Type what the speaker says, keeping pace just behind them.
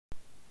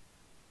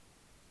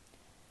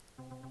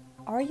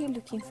Are you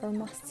looking for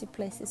must-see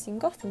places in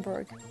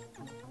Gothenburg?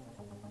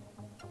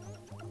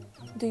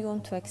 Do you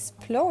want to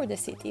explore the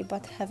city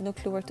but have no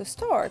clue where to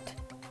start?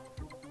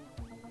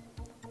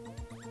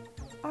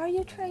 Are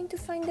you trying to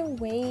find a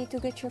way to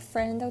get your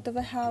friend out of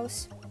a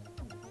house?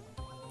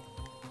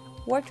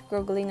 Watch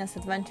Grogolina's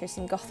adventures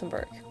in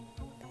Gothenburg.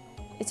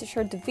 It's a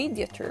short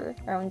video tour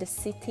around the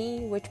city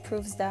which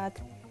proves that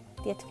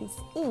det finns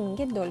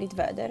inget dåligt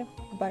väder,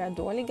 bara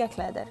dåliga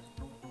kläder.